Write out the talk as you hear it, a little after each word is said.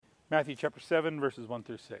Matthew chapter 7, verses 1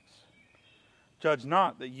 through 6. Judge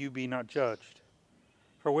not that you be not judged.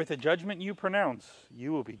 For with the judgment you pronounce,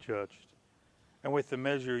 you will be judged. And with the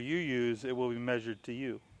measure you use, it will be measured to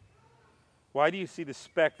you. Why do you see the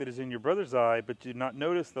speck that is in your brother's eye, but do not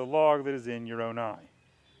notice the log that is in your own eye?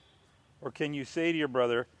 Or can you say to your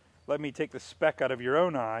brother, let me take the speck out of your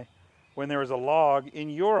own eye, when there is a log in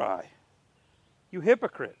your eye? You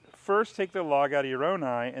hypocrite! First take the log out of your own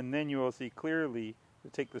eye, and then you will see clearly to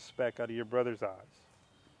take the speck out of your brother's eyes.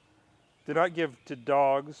 Do not give to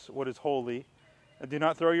dogs what is holy, and do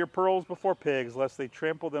not throw your pearls before pigs, lest they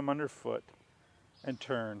trample them underfoot and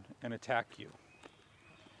turn and attack you.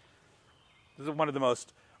 This is one of the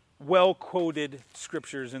most well-quoted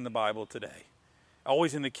scriptures in the Bible today.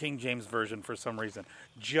 Always in the King James Version for some reason.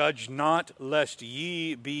 Judge not, lest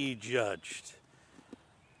ye be judged.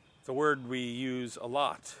 It's a word we use a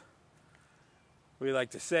lot. We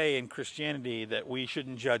like to say in Christianity that we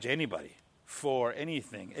shouldn't judge anybody for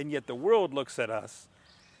anything. And yet the world looks at us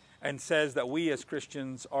and says that we as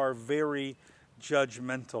Christians are very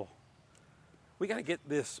judgmental. We got to get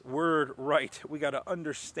this word right. We got to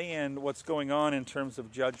understand what's going on in terms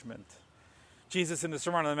of judgment. Jesus in the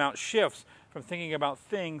Sermon on the Mount shifts from thinking about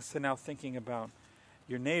things to now thinking about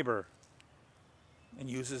your neighbor, and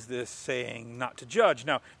uses this saying not to judge.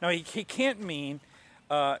 Now he can't mean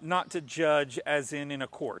not to judge as in a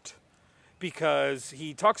court, because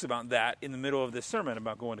he talks about that in the middle of this sermon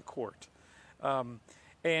about going to court.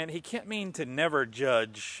 And he can't mean to never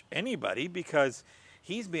judge anybody, because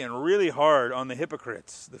he's being really hard on the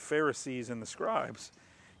hypocrites, the Pharisees and the scribes.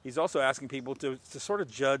 He's also asking people to sort of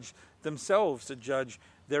judge themselves, to judge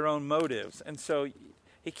their own motives. And so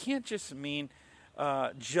he can't just mean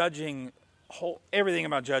judging, everything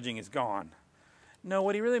about judging is gone. No,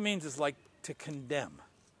 what he really means is like to condemn.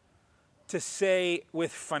 To say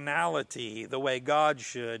with finality, the way God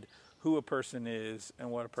should, who a person is and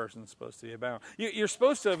what a person is supposed to be about. You're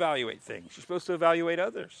supposed to evaluate things. You're supposed to evaluate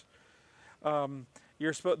others.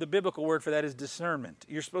 The biblical word for that is discernment.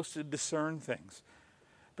 You're supposed to discern things.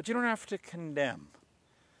 But you don't have to condemn.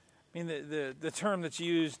 I mean, the term that's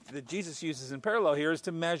used, that Jesus uses in parallel here, is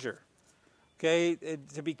to measure. Okay,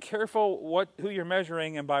 to be careful who you're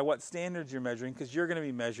measuring and by what standards you're measuring, because you're going to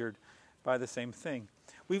be measured by the same thing.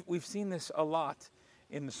 We've seen this a lot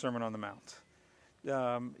in the Sermon on the Mount.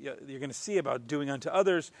 You're going to see about doing unto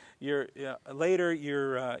others. Later,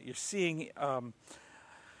 you're seeing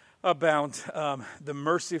about the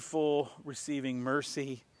merciful receiving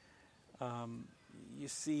mercy. You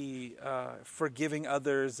see forgiving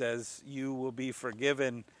others as you will be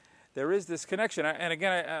forgiven. There is this connection. And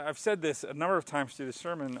again, I've said this a number of times through the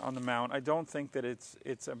Sermon on the Mount. I don't think that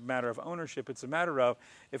it's a matter of ownership. It's a matter of,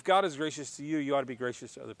 if God is gracious to you, you ought to be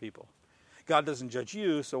gracious to other people. God doesn't judge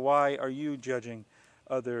you, so why are you judging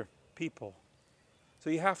other people? So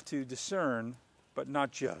you have to discern, but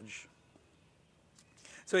not judge.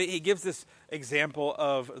 So he gives this example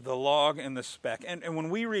of the log and the speck. And when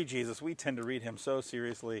we read Jesus, we tend to read him so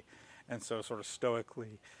seriously and so sort of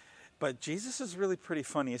stoically. But Jesus is really pretty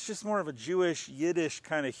funny. It's just more of a Jewish, Yiddish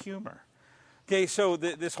kind of humor. Okay, so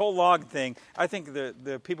this whole log thing, I think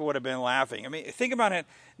the people would have been laughing. I mean, think about it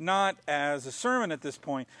not as a sermon at this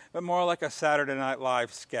point, but more like a Saturday Night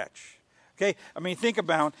Live sketch. Okay, I mean, think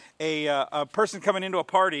about a person coming into a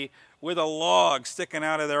party with a log sticking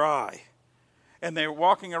out of their eye. And they're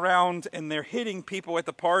walking around and they're hitting people at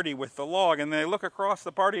the party with the log. And they look across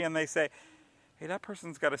the party and they say, hey, that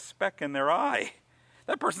person's got a speck in their eye.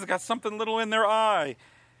 That person's got something little in their eye.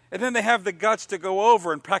 And then they have the guts to go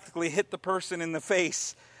over and practically hit the person in the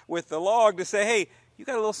face with the log to say, hey, you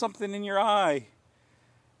got a little something in your eye.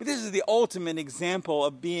 But this is the ultimate example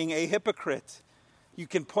of being a hypocrite. You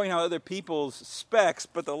can point out other people's specks,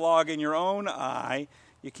 but the log in your own eye,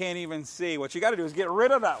 you can't even see. What you got to do is get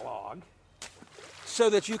rid of that log so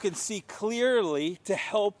that you can see clearly to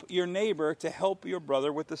help your neighbor, to help your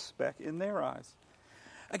brother with the speck in their eyes.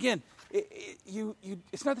 Again,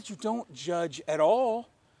 it's not that you don't judge at all.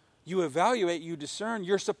 You evaluate, you discern.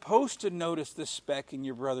 You're supposed to notice the speck in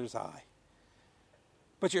your brother's eye.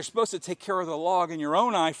 But you're supposed to take care of the log in your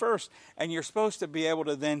own eye first, and you're supposed to be able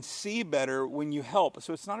to then see better when you help.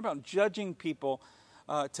 So it's not about judging people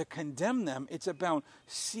to condemn them. It's about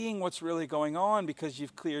seeing what's really going on because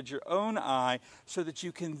you've cleared your own eye so that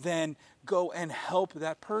you can then go and help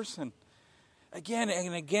that person. Again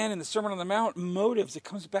and again in the Sermon on the Mount, motives, it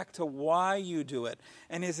comes back to why you do it.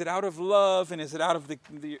 And is it out of love, and is it out of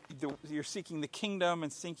you're seeking the kingdom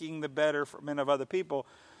and seeking the betterment of other people,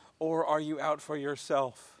 or are you out for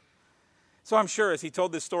yourself? So I'm sure as he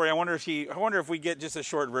told this story, I wonder if we get just a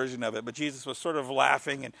short version of it, but Jesus was sort of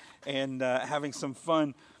laughing and having some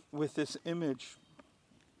fun with this image.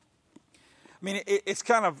 I mean, it's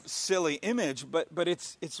kind of silly image, but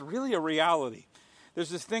it's really a reality. There's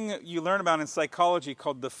this thing that you learn about in psychology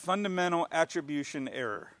called the fundamental attribution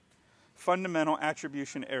error. Fundamental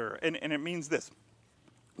attribution error. And it means this.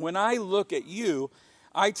 When I look at you,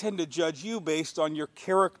 I tend to judge you based on your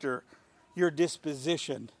character, your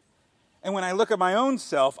disposition. And when I look at my own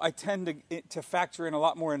self, I tend to factor in a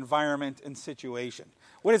lot more environment and situation.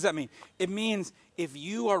 What does that mean? It means if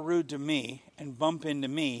you are rude to me and bump into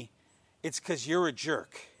me, it's because you're a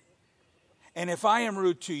jerk. And if I am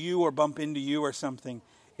rude to you or bump into you or something,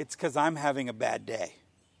 it's because I'm having a bad day.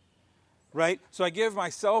 Right? So I give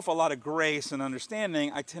myself a lot of grace and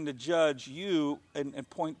understanding. I tend to judge you and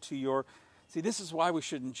point to your... See, this is why we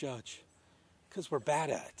shouldn't judge. Because we're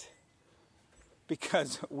bad at it.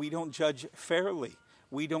 Because we don't judge fairly.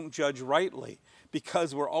 We don't judge rightly.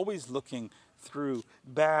 Because we're always looking through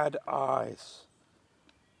bad eyes.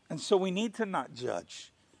 And so we need to not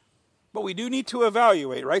judge. But we do need to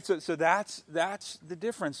evaluate, right? So that's the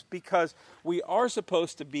difference, because we are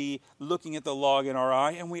supposed to be looking at the log in our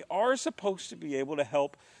eye, and we are supposed to be able to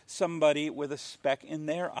help somebody with a speck in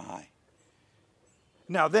their eye.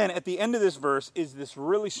 Now then, at the end of this verse is this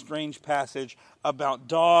really strange passage about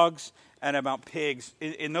dogs and about pigs.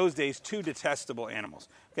 In those days, two detestable animals.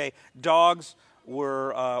 Okay, dogs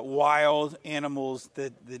were wild animals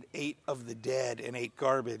that ate of the dead and ate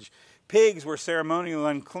garbage. Pigs were ceremonially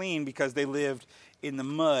unclean because they lived in the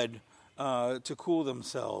mud to cool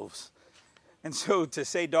themselves. And so to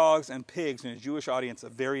say dogs and pigs in a Jewish audience, a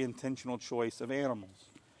very intentional choice of animals.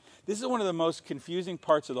 This is one of the most confusing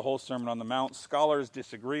parts of the whole Sermon on the Mount. Scholars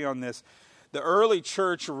disagree on this. The early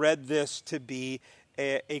church read this to be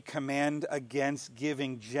a command against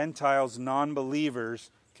giving Gentiles,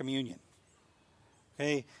 non-believers, communion.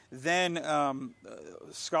 Okay. Then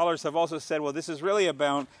scholars have also said, well, this is really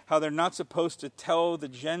about how they're not supposed to tell the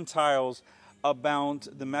Gentiles about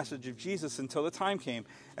the message of Jesus until the time came.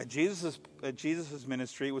 At Jesus'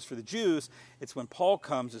 ministry, it was for the Jews. It's when Paul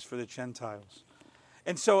comes, it's for the Gentiles.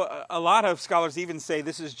 And so a lot of scholars even say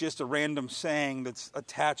this is just a random saying that's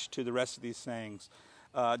attached to the rest of these sayings.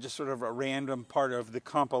 Just sort of a random part of the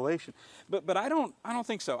compilation. But I don't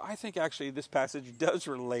think so. I think actually this passage does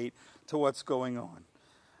relate to what's going on.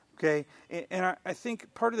 Okay? And I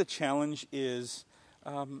think part of the challenge is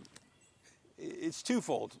it's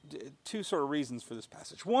twofold. Two sort of reasons for this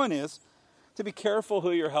passage. One is to be careful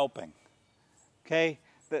who you're helping. Okay?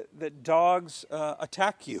 That dogs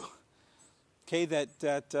attack you. Okay?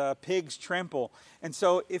 That pigs trample. And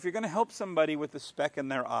so if you're going to help somebody with a speck in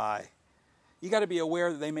their eye, you got to be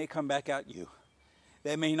aware that they may come back at you.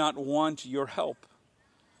 They may not want your help.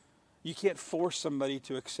 You can't force somebody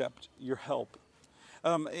to accept your help.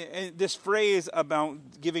 And this phrase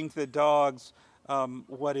about giving to the dogs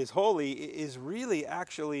what is holy is really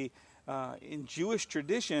actually in Jewish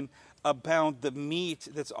tradition about the meat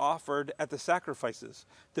that's offered at the sacrifices.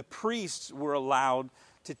 The priests were allowed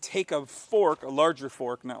to take a fork, a larger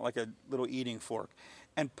fork, not like a little eating fork,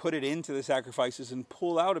 and put it into the sacrifices and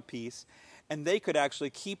pull out a piece. And they could actually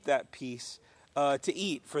keep that piece to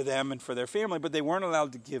eat for them and for their family, but they weren't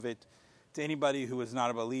allowed to give it to anybody who was not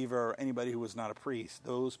a believer or anybody who was not a priest.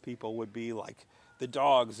 Those people would be like the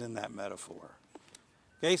dogs in that metaphor.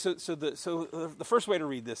 Okay, so the first way to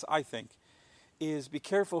read this, I think, is be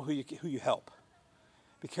careful who you help.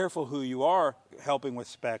 Be careful who you are helping with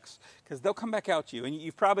specks, because they'll come back out to you. And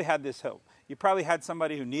you've probably had this help. You probably had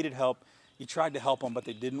somebody who needed help. You tried to help them, but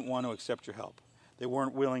they didn't want to accept your help. They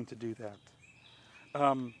weren't willing to do that.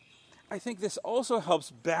 I think this also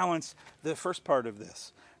helps balance the first part of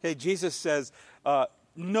this. Okay, Jesus says,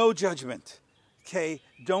 no judgment. Okay,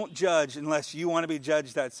 don't judge unless you want to be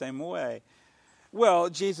judged that same way. Well,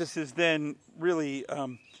 Jesus is then really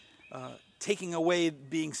taking away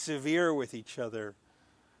being severe with each other.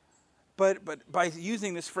 But by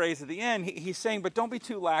using this phrase at the end, he's saying, but don't be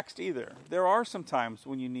too lax either. There are some times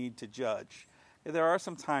when you need to judge. There are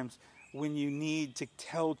some times when you need to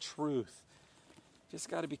tell truth. Just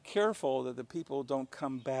got to be careful that the people don't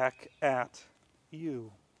come back at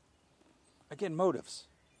you. Again, motives.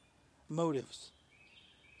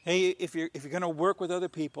 Hey, if you're going to work with other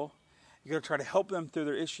people, you're going to try to help them through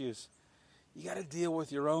their issues, you got to deal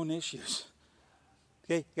with your own issues.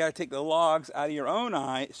 Okay, you got to take the logs out of your own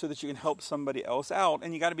eye so that you can help somebody else out,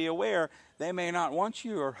 and you got to be aware they may not want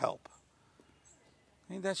your help.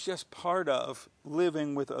 I think that's just part of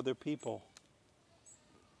living with other people.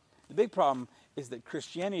 The big problem is that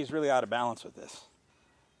Christianity is really out of balance with this.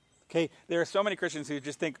 Okay, there are so many Christians who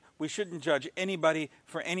just think we shouldn't judge anybody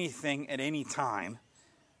for anything at any time.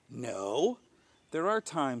 No, there are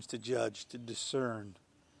times to judge, to discern.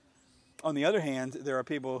 On the other hand, there are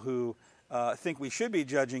people who think we should be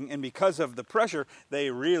judging, and because of the pressure, they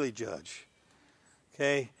really judge.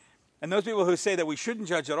 Okay? And those people who say that we shouldn't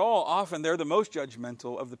judge at all, often they're the most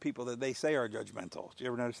judgmental of the people that they say are judgmental. Do you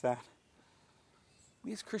ever notice that?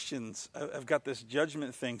 We as Christians have got this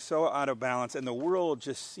judgment thing so out of balance, and the world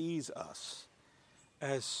just sees us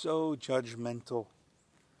as so judgmental.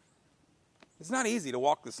 It's not easy to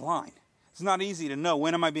walk this line. It's not easy to know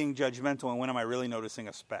when am I being judgmental and when am I really noticing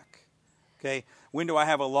a speck. Okay? When do I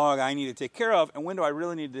have a log I need to take care of, and when do I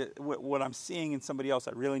really need to, what I'm seeing in somebody else,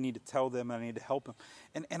 I really need to tell them, I need to help them.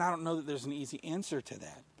 And I don't know that there's an easy answer to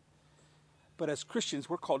that. But as Christians,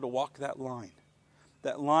 we're called to walk that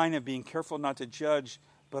line of being careful not to judge,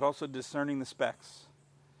 but also discerning the specks.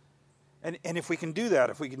 And if we can do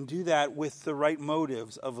that with the right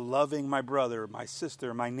motives of loving my brother, my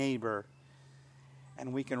sister, my neighbor,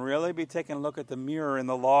 and we can really be taking a look at the mirror and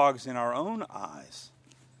the logs in our own eyes,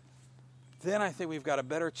 then I think we've got a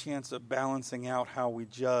better chance of balancing out how we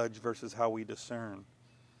judge versus how we discern.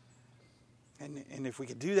 And if we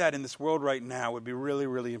could do that in this world right now, it would be really,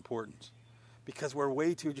 really important. Because we're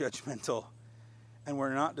way too judgmental and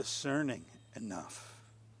we're not discerning enough.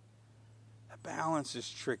 That balance is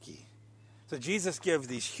tricky. So Jesus gives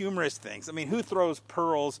these humorous things. I mean, who throws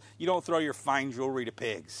pearls? You don't throw your fine jewelry to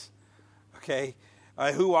pigs. Okay?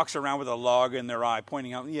 Who walks around with a log in their eye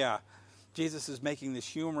pointing out? Yeah, Jesus is making this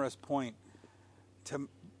humorous point.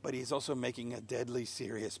 But he's also making a deadly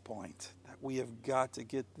serious point. That we have got to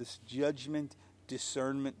get this judgment,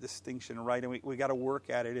 discernment, distinction right. And we got to work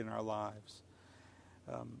at it in our lives.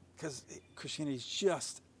 Because Christianity is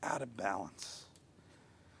just out of balance.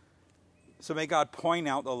 So may God point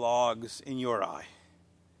out the logs in your eye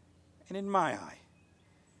and in my eye.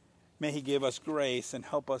 May he give us grace and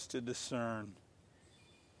help us to discern.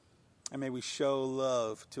 And may we show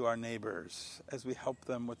love to our neighbors as we help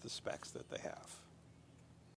them with the specks that they have.